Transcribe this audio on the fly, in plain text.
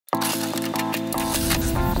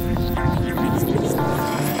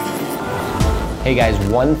Hey guys,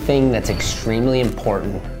 one thing that's extremely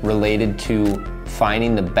important related to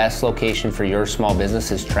finding the best location for your small business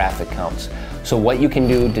is traffic counts. So what you can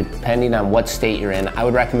do, depending on what state you're in, I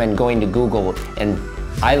would recommend going to Google, and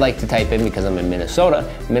I like to type in, because I'm in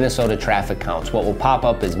Minnesota traffic counts. What will pop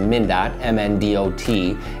up is MnDOT,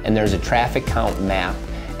 M-N-D-O-T, and there's a traffic count map.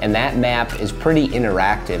 And that map is pretty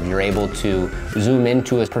interactive. You're able to zoom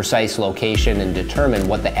into a precise location and determine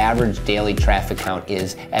what the average daily traffic count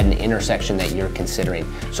is at an intersection that you're considering.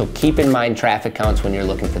 So keep in mind traffic counts when you're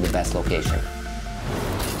looking for the best location.